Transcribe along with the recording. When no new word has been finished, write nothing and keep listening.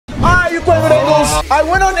you play with angles. I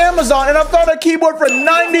went on Amazon and I found a keyboard for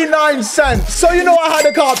 99 cents. So you know I had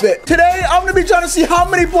to cop it. Today, I'm gonna be trying to see how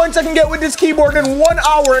many points I can get with this keyboard in 1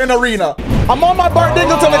 hour in Arena. I'm on my Bart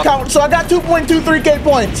Dingleton account, so I got 2.23k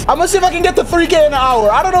points. I'm gonna see if I can get to 3k in an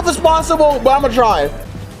hour. I don't know if it's possible, but I'm gonna try.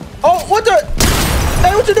 Oh, what the?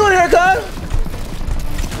 Hey, what you doing here, cuz?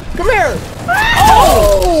 Come here.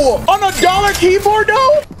 Oh! On a dollar keyboard,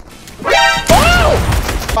 though? Oh!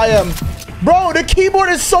 I am. Bro, the keyboard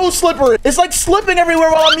is so slippery. It's like slipping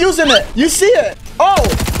everywhere while I'm using it. You see it? Oh.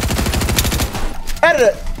 Edit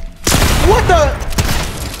it. What the?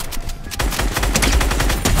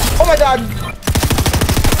 Oh my God.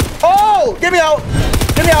 Oh, get me out.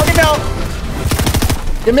 Get me out, get me out.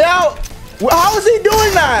 Get me out. How is he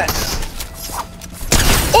doing that?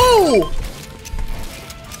 Oh.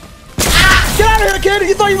 Get out of here, kid.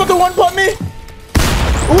 You thought you were going to one-pump me?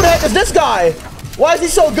 Who the heck is this guy? Why is he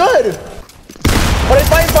so good? Oh, they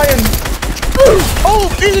fighting. Oh,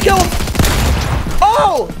 easy kill.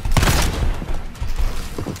 Oh!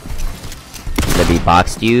 The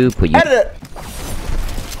beatboxed you, put you. Edit it.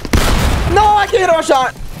 No, I can't hit our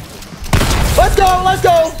shot. Let's go, let's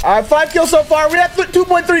go. All right, 5 kills so far. We have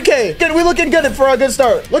 2.3k. Again, we looking good for a good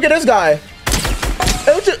start. Look at this guy.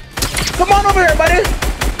 Hey, come on over here, buddy.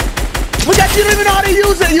 Look at you, don't even know how to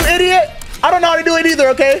use it, you idiot. I don't know how to do it either,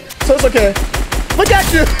 okay? So it's okay. Look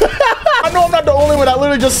at you. I know I'm not the only one that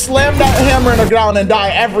literally just slammed that hammer in the ground and die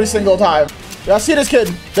every single time. Y'all see this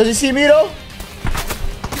kid? Does he see me though?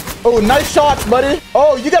 Oh, nice shots, buddy.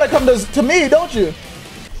 Oh, you gotta come to me, don't you?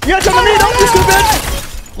 You gotta come to me, don't you, stupid?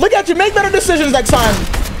 Look at you, make better decisions next time.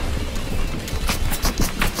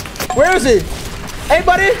 Where is he? Hey,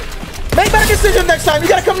 buddy, make better decisions next time. You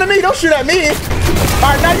gotta come to me, don't shoot at me. All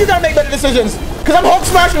right, now you gotta make better decisions. Cause I'm Hulk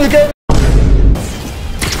smashing you, kid.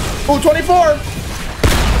 Ooh, 24.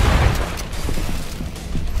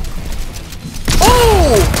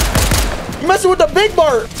 Oh! You messing with the big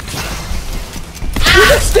Bart. You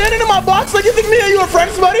just standing in my box like you think me and you are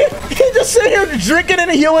friends, buddy? You just sitting here drinking and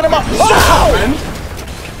healing in my... Oh!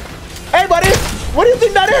 Hey, buddy. What do you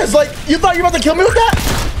think that is? Like, you thought you were about to kill me with that?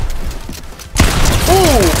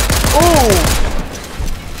 Ooh. Ooh.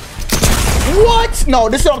 What? No,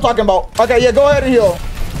 this is what I'm talking about. Okay, yeah, go ahead and heal.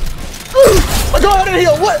 Go ahead and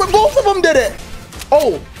heal. What? Both of them did it.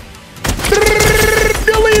 Oh.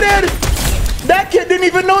 Deleted. That kid didn't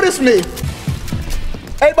even notice me.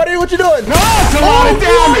 Hey, buddy, what you doing? No, it's a lot of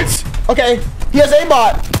damage. Okay, he has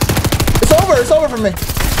aimbot. It's over. It's over for me.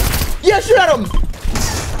 Yeah, shoot at him.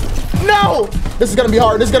 No. This is going to be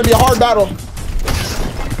hard. This is going to be a hard battle.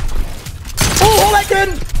 Oh, hold that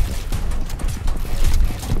kid.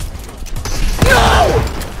 No.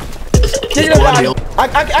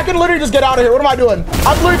 I can literally just get out of here. What am I doing?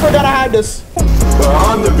 I'm literally forgot I had this. But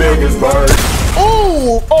I'm the biggest bird.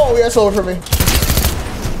 Oh, oh, yeah, it's over for me.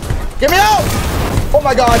 Get me out. Oh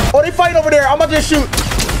my God. Oh, they fighting over there. I'm about to just shoot.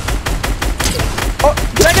 Oh,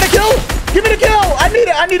 can I get a kill? Give me the kill. I need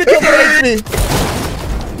it. I need a kill for HP.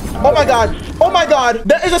 Oh my God. Oh my God.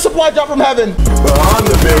 That is a supply drop from heaven. But I'm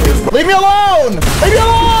the biggest bird. Leave me alone. Leave me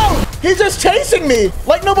alone. He's just chasing me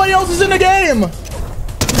like nobody else is in the game.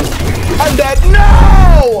 I'm dead.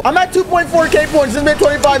 No! I'm at 2.4k points. It's been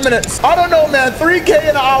 25 minutes. I don't know, man. 3k in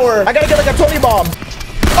an hour. I gotta get like a 20 bomb.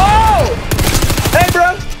 Oh! Hey,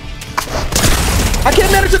 bro. I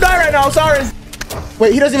can't manage to die right now. Sorry.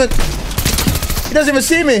 Wait, he doesn't even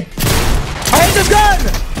see me. I hate this gun.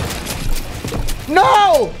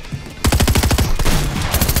 No!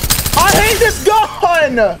 I hate this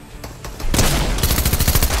gun.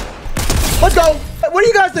 Let's go. What do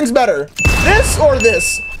you guys think's better? This or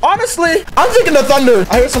this? Honestly, I'm thinking the thunder.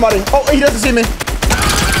 I hear somebody. Oh, he doesn't see me.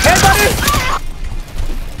 Hey, buddy.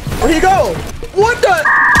 Where'd he go? What the?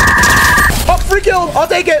 Oh, free kill. I'll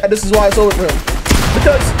take it. This is why it's over for him.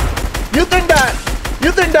 Because you think that,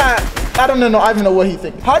 I don't know. I don't even know what he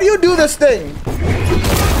thinks. How do you do this thing?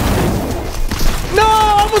 No,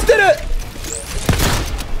 I almost did it.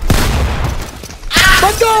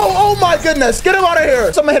 Let's go. Oh my goodness. Get him out of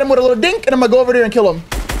here. So I'm gonna hit him with a little dink and I'm gonna go over there and kill him.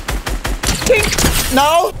 Dink.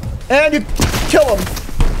 No. And you kill him.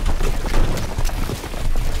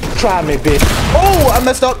 Try me, bitch. Oh, I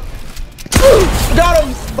messed up. Got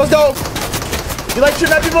him. Let's go. You like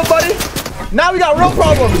shooting at people, buddy? Now we got real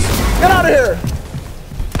problems. Get out of here.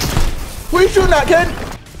 Who are you shooting at, kid?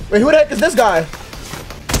 Wait, who the heck is this guy?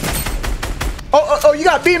 Oh, you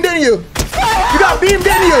got beamed, didn't you? You got beamed,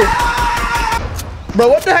 didn't you? Bro,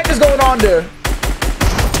 what the heck is going on there?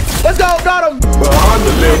 Let's go, got him. But I'm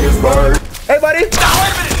the biggest bird. Hey, buddy.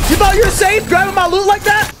 You thought you were safe grabbing my loot like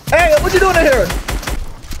that? Hey, what you doing in here?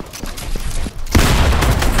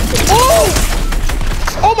 Oh!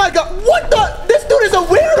 Oh my God, what the? This dude is a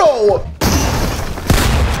weirdo.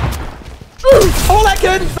 Hold that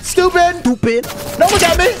kid. Stupid. Don't look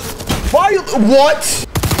at me. Why are you? What?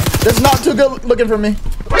 That's not too good looking for me.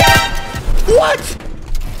 What?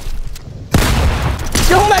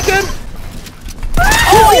 You hold that kid.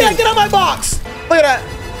 Oh yeah, get out my box. Look at that.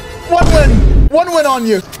 One win on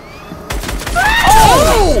you.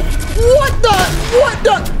 Oh! What the?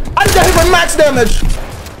 I just got hit for max damage.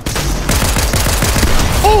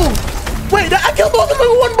 Oh! Wait, I killed both of them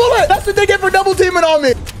with one bullet. That's what they get for double teaming on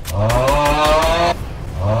me. They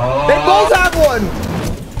both have one.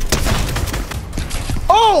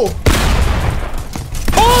 Oh!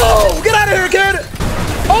 Oh! Get out of here, kid.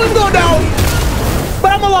 Oh, he's going down.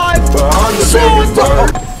 But I'm alive.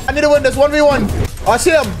 I need to win this 1v1. Oh, I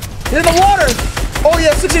see him. He's in the water. Oh,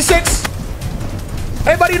 yeah, 66.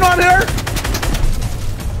 Hey, buddy, you know I'm here?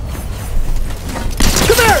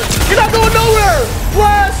 Come here. You're not going nowhere.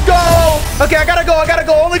 Let's go. Okay, I gotta go.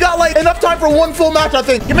 Only got like enough time for one full match, I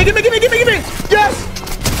think. Give me. Yes.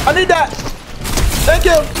 I need that. Thank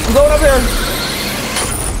you. I'm going up here.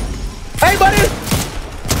 Hey, buddy.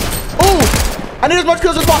 Ooh. I need as much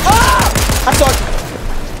kills as possible. Ah! I suck.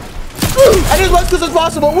 I need as much kills as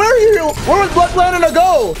possible. Where are you? Where was Blood planning to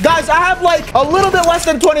go? Guys, I have like a little bit less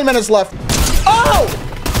than 20 minutes left. Oh!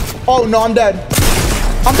 Oh no, I'm dead.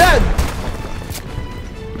 I'm dead.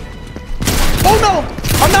 Oh no!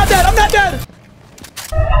 I'm not dead.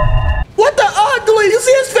 What the ugly? You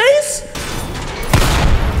see his face?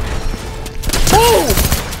 Oh!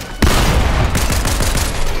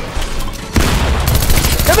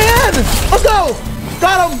 Get me in! Let's go!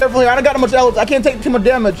 Got him! Careful here, I don't got much else. I can't take too much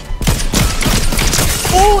damage.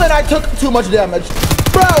 Oh, and I took too much damage.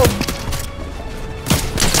 Bro!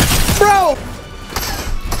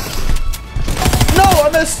 No, I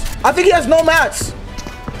missed. I think he has no mats.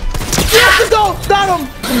 Yes, let's go! Got him!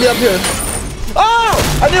 He's gonna be up here. Oh!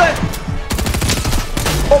 I knew it!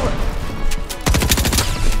 Over.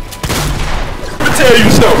 Let me tell you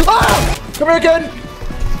something. Ah! Come here, kid.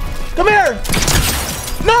 Come here!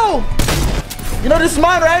 No! You know this is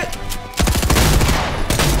mine, right?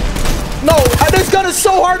 No, this gun is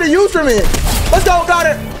so hard to use for me. Let's go, got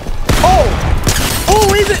it. Oh!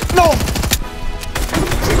 Oh, easy! No!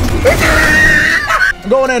 I'm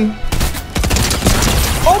going in.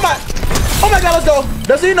 Oh my God, let's go.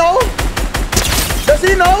 Does he know?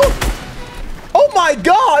 Oh my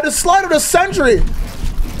God, the slide of the century.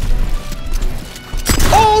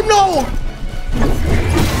 Oh no!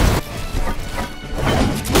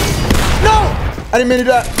 No! I didn't mean to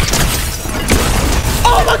do that.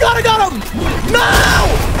 Oh my God, I got him! No!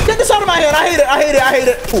 Get this out of my hand. I hate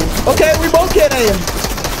it. Ooh. Okay, we both can't aim.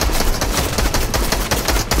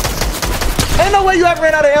 Ain't no way you haven't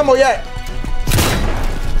ran out of ammo yet.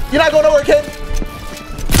 You're not going nowhere, kid.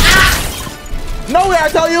 Nowhere, I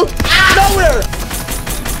tell you. Nowhere.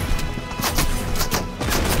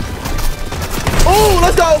 Ooh,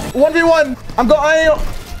 let's go. 1v1. I'm going.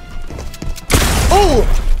 Ooh.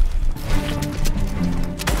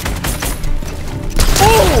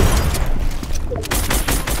 Ooh.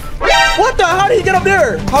 What the? How did he get up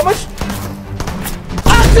there? How much?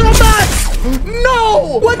 Optional max.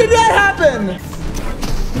 No. When did that happen?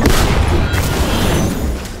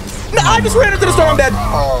 No, I just ran into the storm. I'm dead.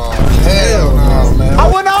 Oh, hell no, man. I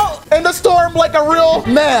went out in the storm like a real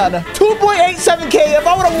man. 2.87K. If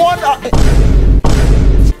I would have won...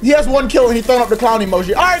 He has one kill and he throwing up the clown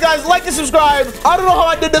emoji. All right, guys, like and subscribe. I don't know how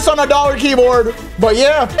I did this on a $1 keyboard, but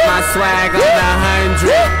yeah. My swag on the 100,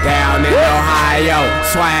 down in Ohio.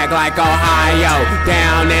 Swag like Ohio,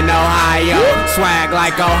 down in Ohio. Swag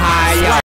like Ohio.